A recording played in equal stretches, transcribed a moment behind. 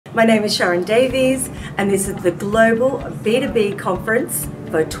My name is Sharon Davies, and this is the Global B2B Conference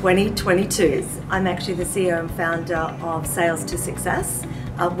for 2022. I'm actually the CEO and founder of Sales to Success.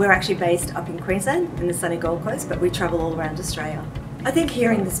 We're actually based up in Queensland, in the sunny Gold Coast, but we travel all around Australia. I think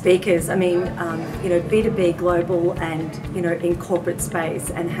hearing the speakers, B2B global and, in corporate space,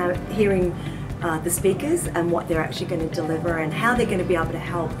 and hearing the speakers and what they're actually going to deliver and how they're going to be able to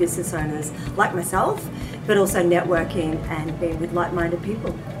help business owners like myself, but also networking and being with like-minded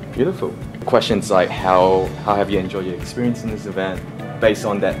people. Beautiful. Questions like how have you enjoyed your experience in this event based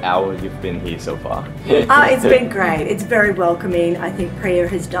on that hour you've been here so far? It's been great. It's very welcoming. I think Priya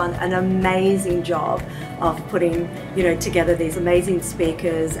has done an amazing job of putting together these amazing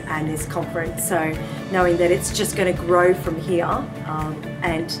speakers and this conference. So knowing that it's just going to grow from here,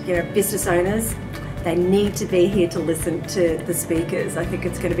 and business owners, they need to be here to listen to the speakers. I think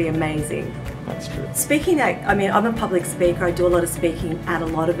it's going to be amazing. That's true. Speaking at, I'm a public speaker. I do a lot of speaking at a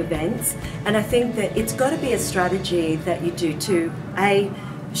lot of events, and I think that it's got to be a strategy that you do to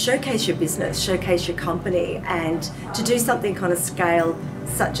showcase your business, showcase your company, and to do something kind of scale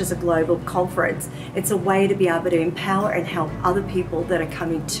such as a global conference. It's a way to be able to empower and help other people that are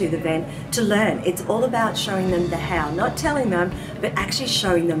coming to the event to learn. It's all about showing them the how, not telling them, but actually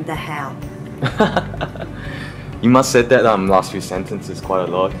showing them the how. You must have said that last few sentences quite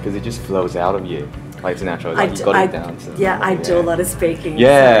a lot because it just flows out of you. Like it's natural. Like you got it down. I do a lot of speaking.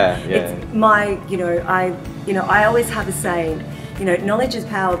 Yeah, so yeah. It's I always have a saying, knowledge is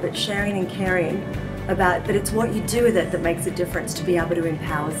power, but sharing and caring but it's what you do with it that makes a difference to be able to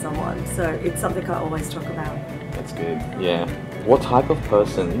empower someone. So it's something I always talk about. That's good. Yeah. What type of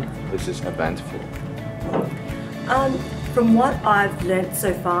person is this event for? From what I've learnt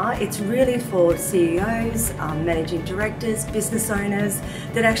so far, it's really for CEOs, managing directors, business owners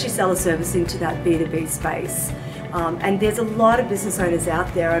that actually sell a service into that B2B space. And there's a lot of business owners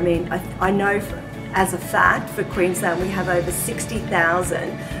out there. I know as a fact for Queensland we have over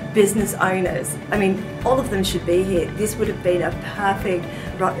 60,000 business owners. All of them should be here. This would have been a perfect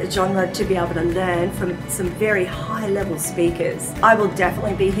genre to be able to learn from some very high-level speakers. I will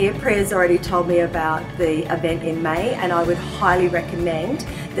definitely be here. Priya's already told me about the event in May, and I would highly recommend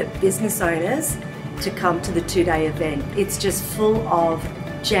that business owners to come to the two-day event. It's just full of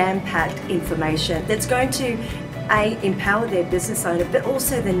jam-packed information that's going to empower their business owner, but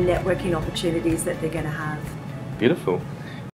also the networking opportunities that they're going to have. Beautiful.